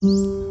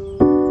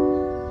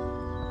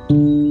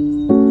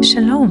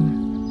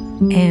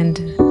Shalom and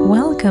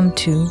welcome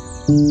to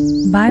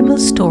Bible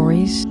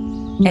Stories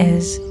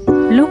as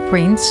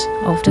Blueprints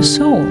of the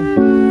Soul,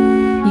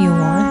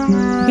 your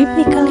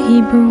Biblical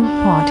Hebrew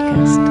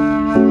podcast.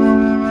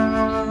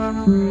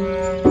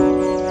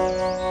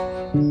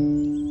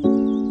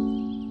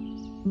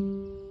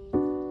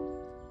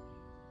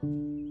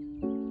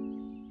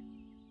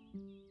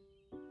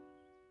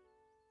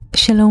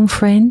 Shalom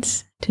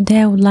friends, today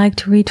I would like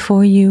to read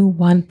for you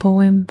one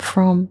poem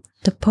from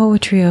The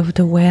Poetry of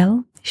the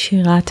Well,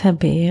 Shirat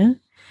HaBe'er,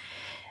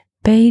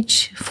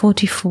 page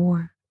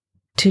 44.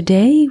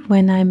 Today,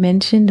 when I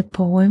mentioned the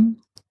poem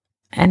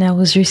and I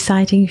was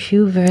reciting a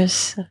few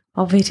verses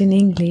of it in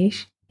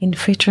English, in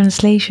free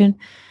translation,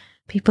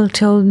 people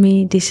told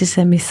me this is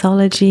a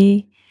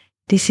mythology,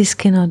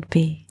 cannot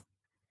be.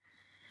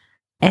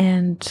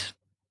 And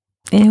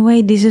in a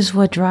way, this is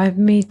what drive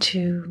me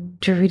to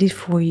read it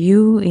for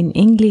you in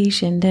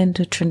English and then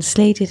to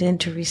translate it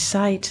and to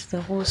recite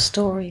the whole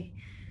story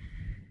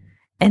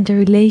and the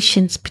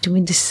relations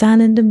between the sun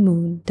and the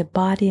moon, the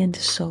body and the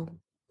soul.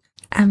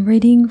 I'm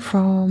reading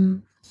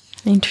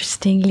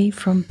interestingly,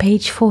 from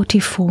page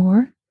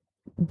 44,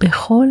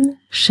 Bechol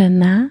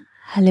Shana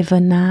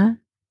Halevana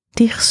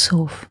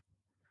Tichsof.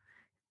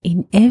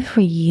 In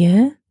every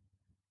year,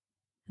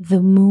 the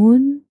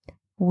moon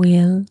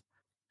will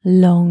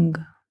long,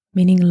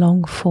 meaning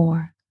long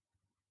for.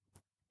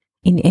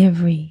 In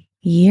every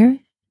year,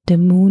 the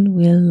moon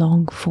will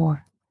long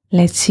for.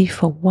 Let's see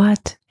for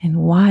what and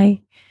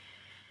why,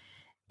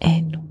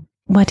 and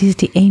what is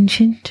the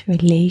ancient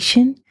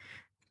relation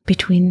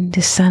between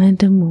the sun and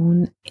the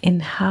moon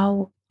and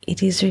how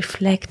it is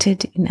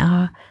reflected in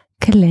our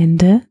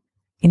calendar,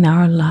 in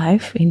our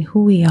life, in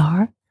who we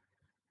are,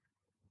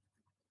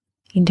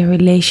 in the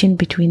relation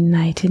between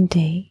night and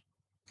day,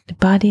 the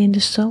body and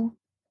the soul.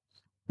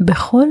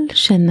 Bechol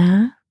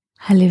Shana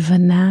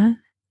Halevana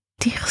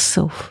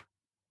Tichsof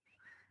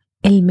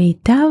El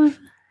Meitav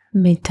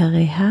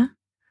Metareha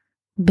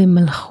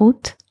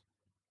B'Malchut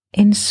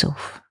Ein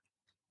Sof.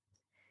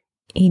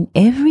 In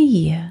every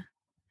year,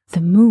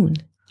 the moon,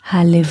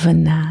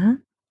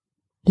 Halevana,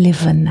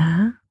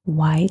 Levana,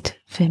 white,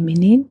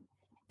 feminine,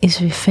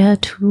 is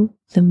referred to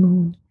the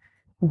moon.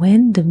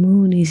 When the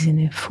moon is in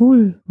a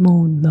full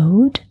moon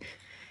mode,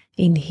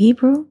 in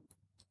Hebrew,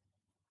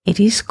 it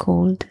is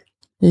called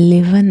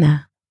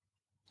Levana,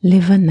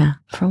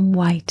 Levana from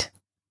white.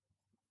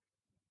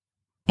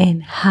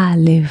 And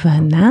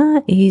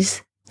Halevana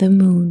is the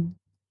moon.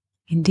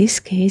 In this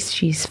case,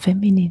 she is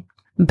feminine.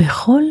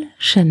 Bechol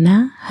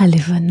Shana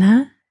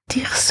Halevana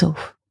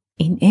Tichsof.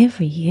 In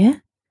every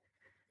year,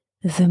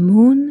 the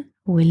moon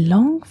will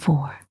long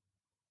for.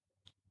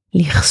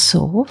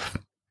 Lichsof,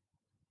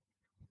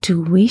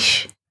 to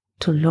wish,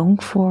 to long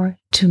for,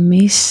 to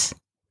miss,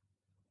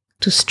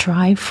 to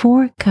strive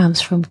for, comes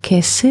from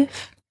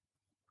kesef.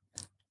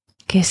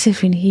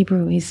 Kesef in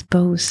Hebrew is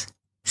both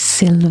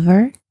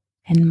silver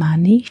and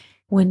money.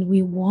 When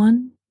we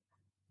want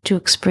to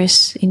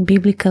express in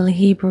biblical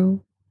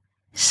Hebrew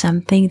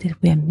something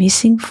that we are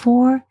missing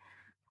for,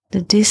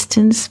 the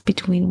distance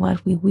between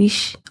what we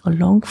wish or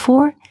long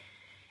for,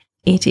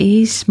 it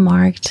is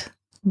marked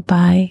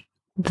by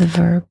the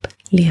verb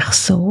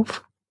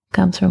lichsov,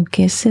 comes from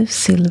kesef,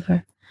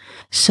 silver.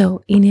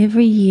 So in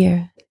every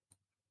year,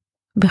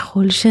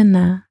 bechol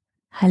shana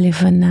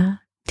halevana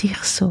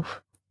tichsov,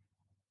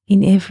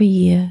 in every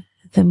year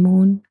the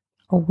moon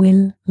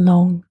will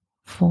long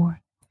for.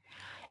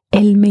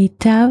 El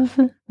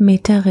meitav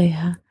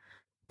metareha,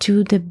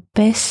 to the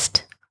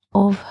best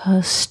of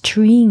her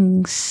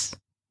strings,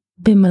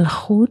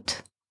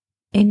 b'malchut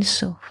ein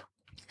sof.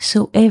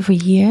 So every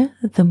year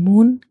the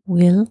moon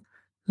will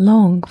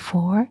long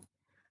for,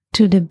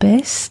 to the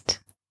best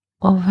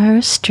of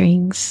her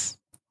strings,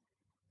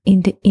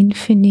 in the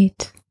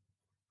infinite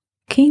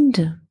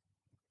kingdom.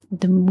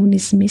 The moon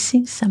is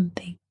missing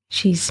something.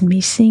 She's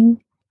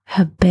missing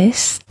her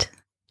best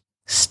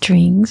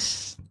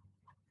strings,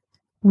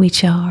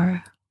 which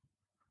are,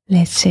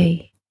 let's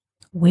say,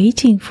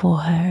 waiting for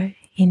her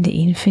in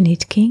the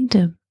infinite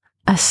kingdom.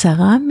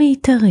 10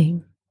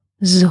 מיתרים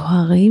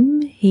זוהרים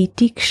היא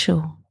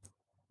תקשור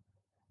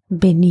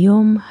בין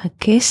יום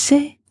הכסה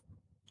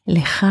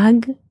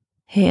לחג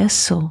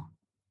העשור.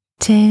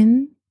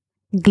 10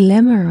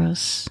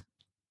 glamorous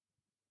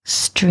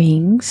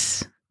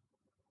strings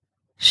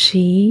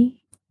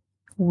she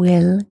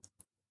will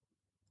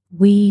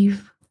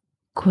weave,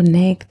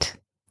 connect,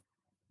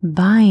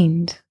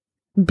 bind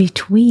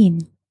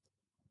between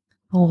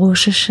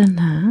Rosh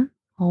Hashanah.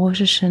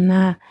 Rosh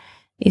Hashanah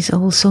is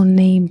also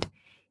named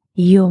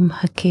Yom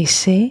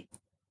HaKeseh,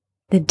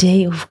 the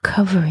day of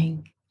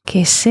covering.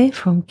 Keseh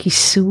from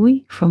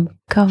kisui, from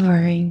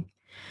covering,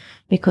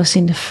 because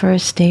in the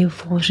first day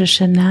of Rosh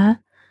Hashanah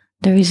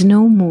there is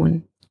no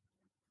moon.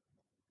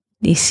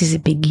 This is the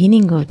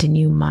beginning of the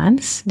new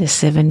month, the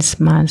 7th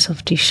month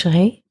of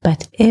Tishrei,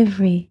 but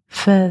every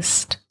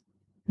first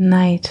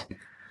night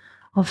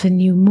of the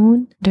new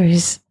moon there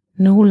is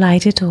no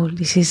light at all.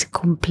 This is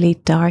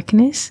complete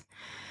darkness.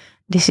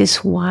 This is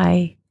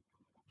why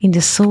In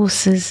the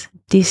sources,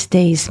 this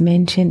day is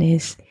mentioned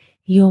as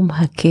Yom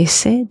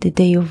HaKeseh, the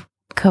day of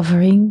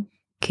covering,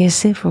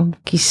 Keseh from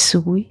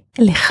Kisui,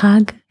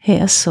 Lechag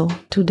He'asor,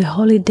 to the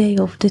holiday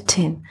of the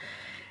 10.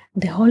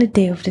 The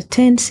holiday of the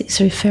 10th is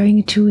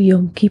referring to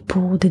Yom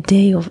Kippur, the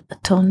Day of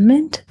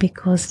Atonement,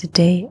 because the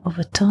Day of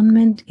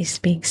Atonement is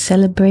being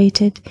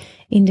celebrated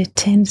in the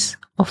 10th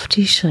of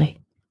Tishrei.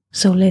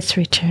 So let's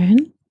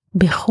return.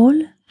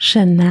 Bechol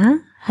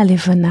Shana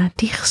Halevana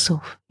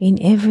Tichsof. In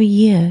every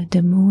year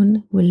the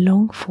moon will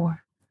long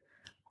for.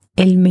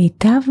 El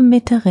Meitav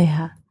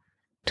Metareha,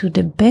 to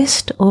the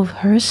best of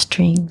her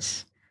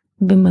strings.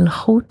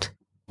 B'malchut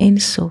Ein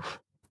Sof,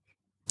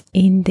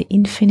 in the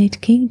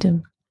infinite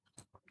kingdom.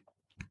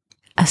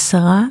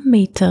 10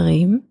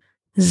 מיתרים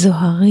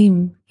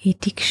זוהרים היא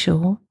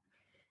תקשור.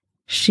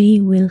 She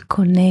will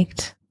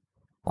connect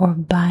or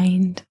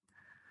bind,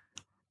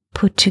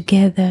 put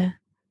together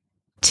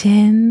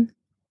 10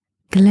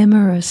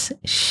 glamorous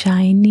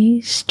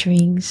shiny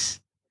strings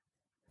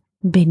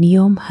בין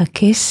יום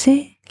הכסה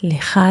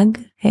לחג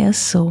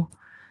העשור,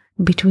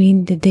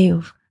 between the day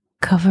of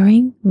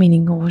covering,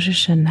 meaning Rosh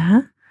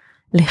Hashanah,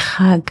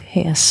 לחג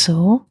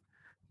העשור,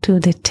 to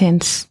the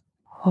 10th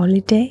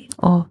holiday,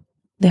 or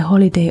the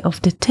holiday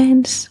of the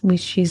 10th,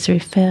 which is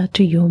referred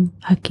to Yom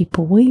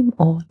HaKippurim,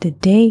 or the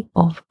Day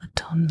of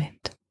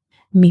Atonement.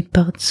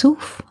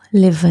 מפרצוף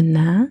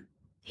לבנה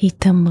היא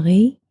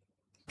תמריא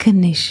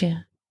כנשר.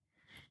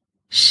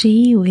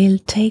 She will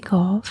take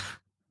off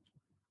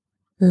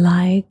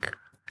like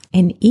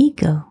an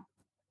eagle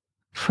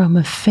from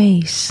a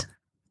face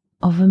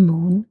of a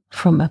moon,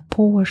 from a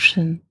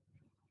portion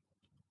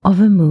of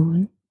a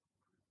moon.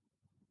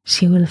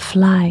 She will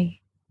fly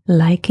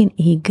like an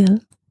eagle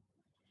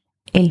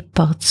אל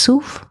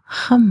פרצוף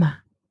חמה,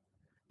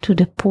 to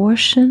the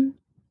portion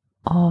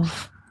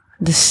of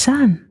the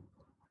sun,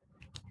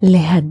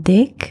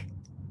 להדק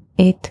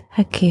את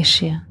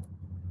הקשר,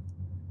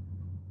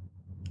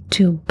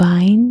 to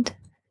bind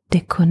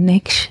the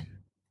connection.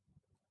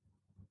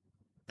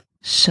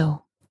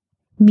 So,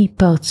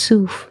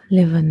 מפרצוף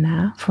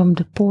לבנה, from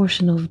the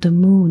portion of the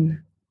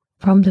moon,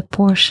 from the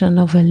portion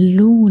of a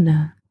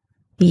lunar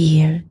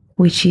year,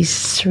 which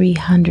is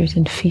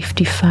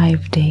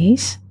 355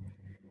 days,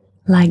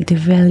 like the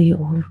value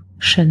of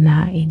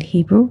Shana in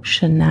Hebrew.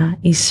 Shana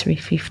is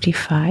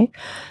 355.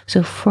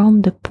 So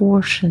from the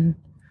portion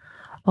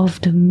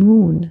of the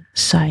moon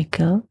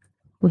cycle,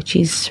 which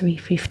is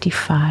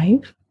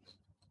 355,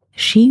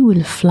 she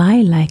will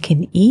fly like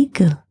an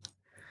eagle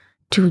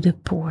to the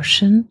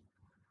portion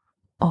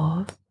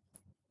of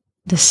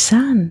the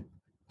sun,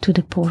 to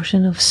the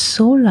portion of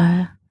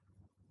solar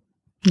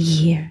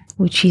year,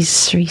 which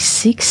is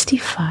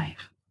 365.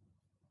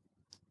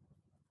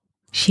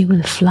 She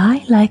will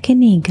fly like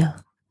an eagle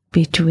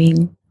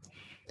between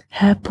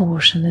her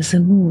portion as a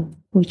moon,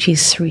 which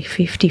is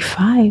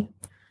 355,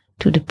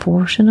 to the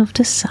portion of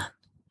the sun.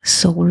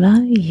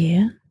 Solar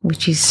year,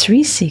 which is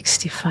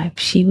 365,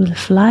 she will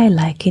fly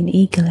like an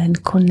eagle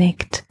and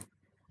connect.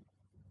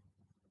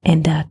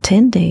 And there are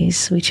 10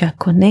 days which are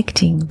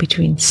connecting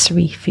between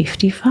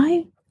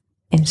 355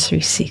 and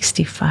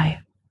 365.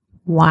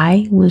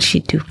 Why will she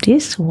do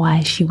this?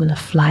 Why she will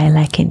fly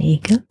like an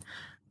eagle?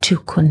 To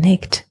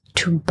connect,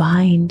 to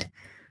bind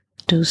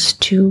those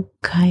two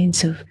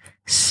kinds of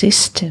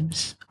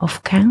systems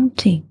of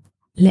counting.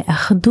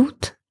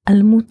 לאחדות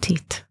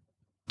אלמותית,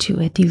 to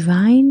a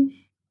divine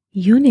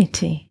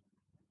unity.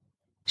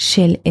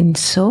 של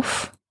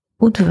אינסוף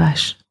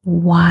ודבש.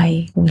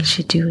 Why will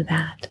she do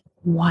that?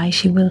 Why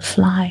she will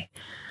fly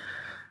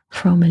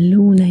from a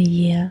lunar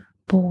year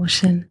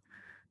portion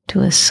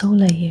to a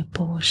solar year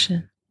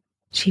portion?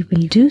 She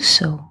will do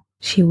so.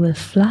 She will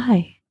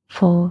fly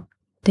for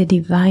the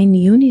divine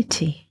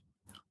unity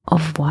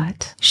of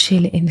what?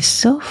 של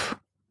אינסוף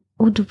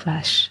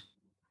ודבש.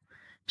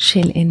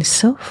 של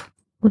אינסוף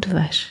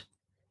ודבש.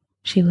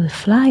 She will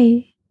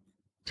fly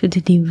to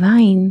the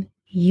divine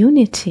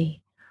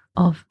unity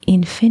of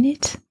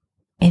infinite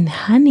and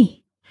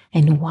honey.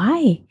 And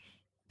why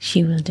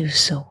she will do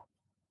so?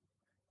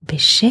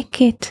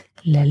 בשקט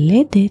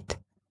ללדת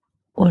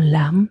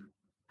עולם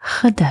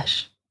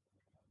חדש.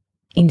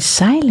 In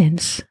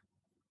silence,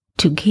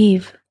 to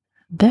give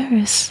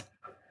birth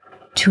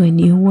to a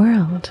new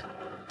world.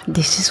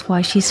 This is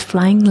why she's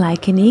flying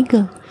like an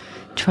eagle.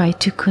 Try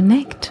to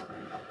connect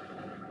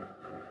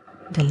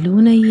the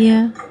lunar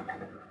year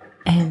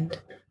and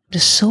the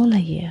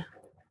solar year.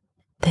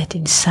 That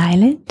in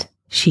silence,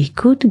 she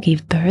could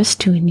give birth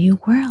to a new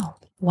world.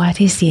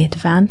 What is the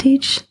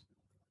advantage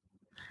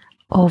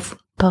of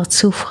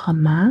Partzuf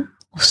Chama,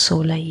 or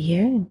solar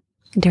year?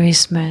 There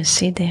is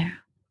mercy there.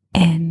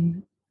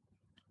 And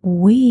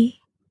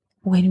we,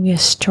 when we are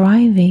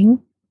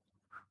striving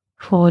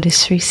for the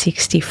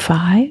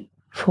 365,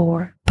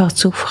 for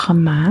Partzuf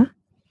Chama,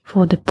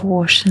 for the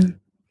portion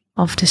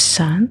of the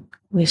sun,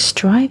 we're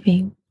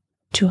striving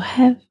to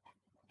have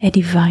a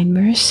divine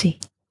mercy.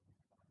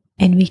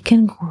 And we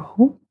can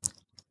grow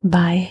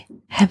by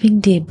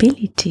having the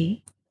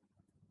ability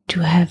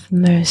to have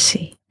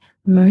mercy.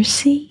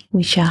 Mercy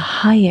which are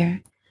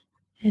higher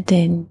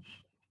than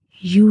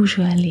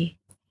usually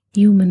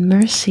human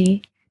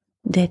mercy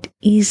that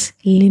is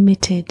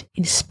limited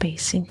in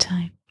space and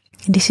time.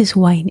 And this is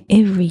why in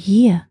every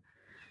year,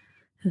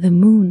 the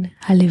moon,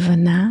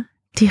 Halevana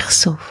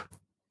Tirsov,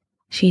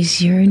 she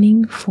is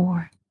yearning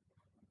for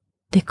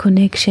the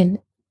connection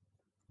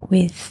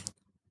with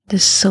the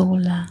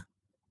solar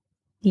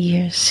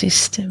year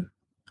system,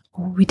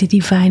 or with the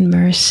divine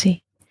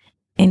mercy.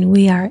 And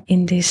we are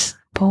in this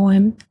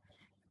poem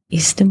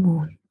is the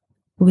moon.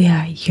 We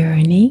are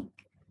yearning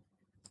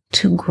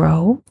to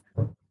grow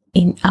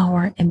in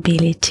our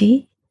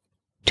ability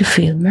to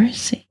feel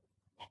mercy.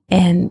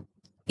 And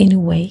in a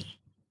way,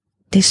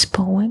 this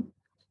poem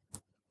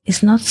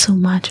is not so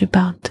much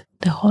about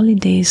the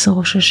holidays,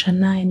 Rosh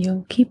Hashanah and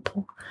Yom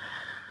Kippur,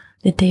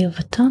 the Day of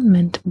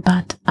Atonement,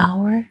 but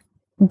our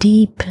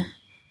deep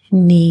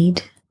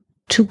need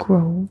to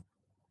grow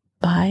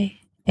by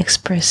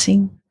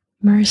expressing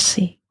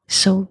mercy.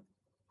 So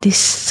this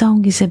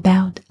song is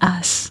about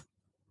us.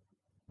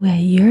 We are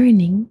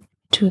yearning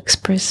to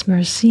express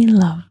mercy and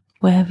love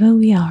wherever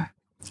we are.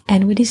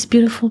 And with this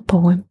beautiful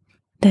poem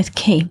that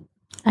came,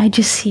 I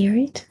just hear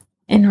it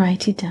and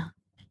write it down.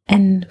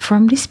 And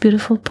from this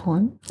beautiful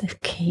poem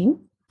that came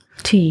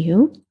to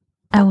you,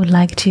 I would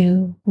like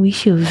to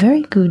wish you a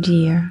very good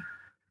year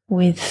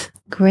with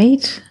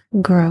great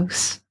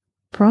growth,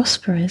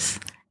 prosperous,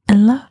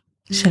 and love.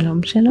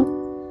 Shalom, shalom.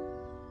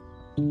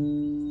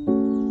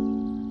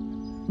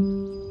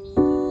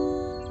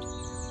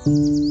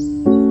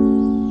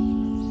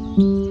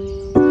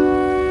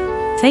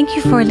 Thank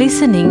you for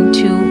listening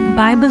to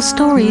Bible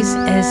Stories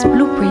as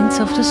Blueprints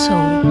of the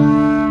Soul,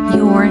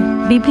 your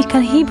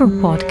Biblical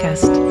Hebrew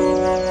podcast.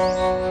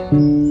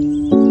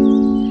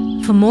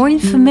 For more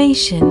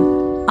information,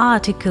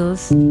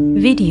 articles,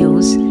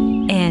 videos,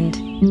 and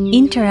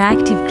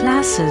interactive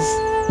classes,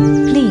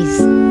 please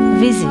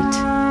visit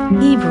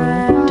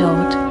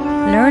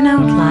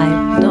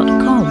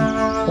hebrew.learnoutlive.com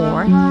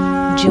or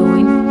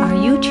join our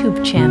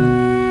YouTube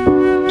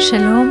channel.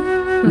 Shalom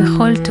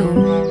v'chol tov.